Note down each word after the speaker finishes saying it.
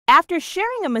After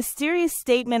sharing a mysterious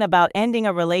statement about ending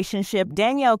a relationship,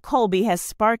 Danielle Colby has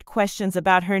sparked questions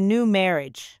about her new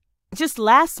marriage. Just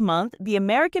last month, the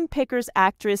American Pickers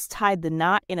actress tied the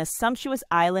knot in a sumptuous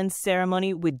island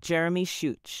ceremony with Jeremy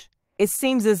Scheuch. It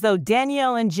seems as though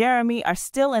Danielle and Jeremy are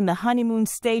still in the honeymoon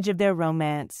stage of their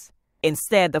romance.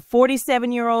 Instead, the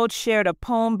 47-year-old shared a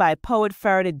poem by poet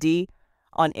Farida D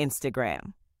on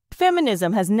Instagram.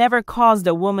 Feminism has never caused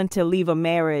a woman to leave a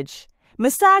marriage.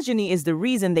 Misogyny is the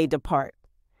reason they depart.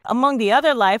 Among the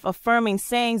other life-affirming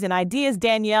sayings and ideas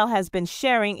Danielle has been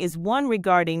sharing is one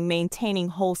regarding maintaining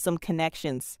wholesome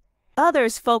connections.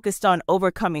 Others focused on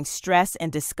overcoming stress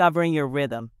and discovering your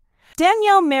rhythm.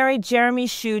 Danielle married Jeremy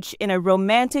Scheuch in a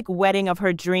romantic wedding of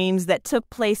her dreams that took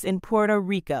place in Puerto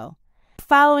Rico.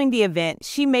 Following the event,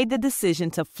 she made the decision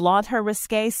to flaunt her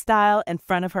risque style in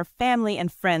front of her family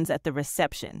and friends at the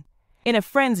reception. In a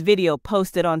friend's video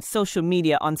posted on social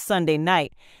media on Sunday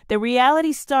night, the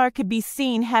reality star could be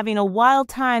seen having a wild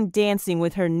time dancing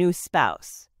with her new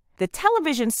spouse. The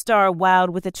television star wowed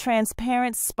with a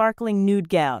transparent, sparkling nude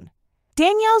gown.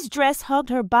 Danielle's dress hugged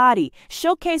her body,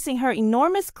 showcasing her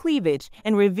enormous cleavage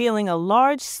and revealing a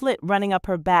large slit running up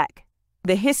her back.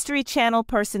 The History Channel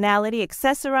personality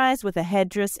accessorized with a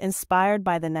headdress inspired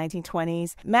by the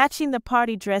 1920s, matching the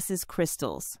party dress's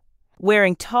crystals.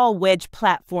 Wearing tall wedge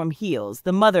platform heels,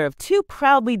 the mother of two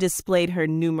proudly displayed her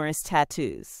numerous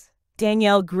tattoos.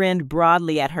 Danielle grinned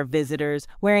broadly at her visitors,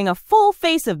 wearing a full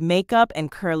face of makeup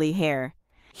and curly hair.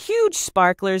 Huge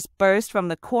sparklers burst from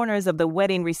the corners of the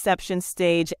wedding reception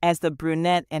stage as the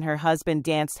brunette and her husband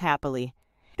danced happily.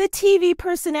 The TV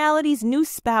personality's new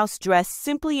spouse dressed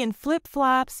simply in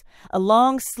flip-flops, a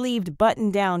long-sleeved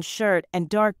button-down shirt, and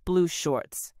dark blue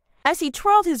shorts. As he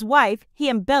twirled his wife, he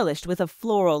embellished with a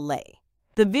floral lei.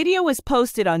 The video was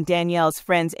posted on Danielle's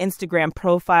friend's Instagram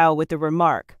profile with the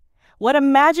remark, "What a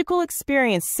magical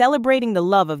experience celebrating the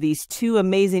love of these two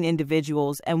amazing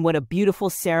individuals, and what a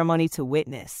beautiful ceremony to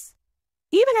witness."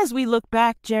 Even as we look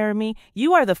back, Jeremy,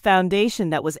 you are the foundation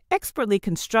that was expertly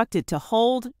constructed to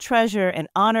hold, treasure, and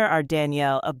honor our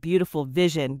Danielle, a beautiful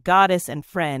vision, goddess, and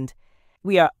friend.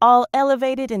 We are all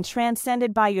elevated and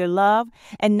transcended by your love,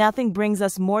 and nothing brings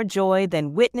us more joy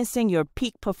than witnessing your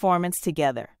peak performance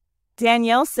together.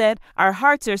 Danielle said, "Our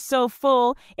hearts are so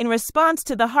full," in response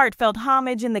to the heartfelt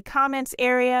homage in the comments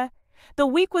area. The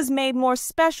week was made more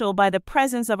special by the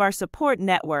presence of our support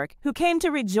network, who came to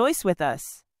rejoice with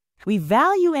us. "We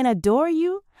value and adore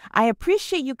you. I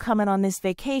appreciate you coming on this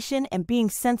vacation and being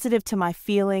sensitive to my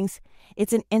feelings.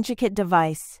 It's an intricate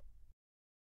device.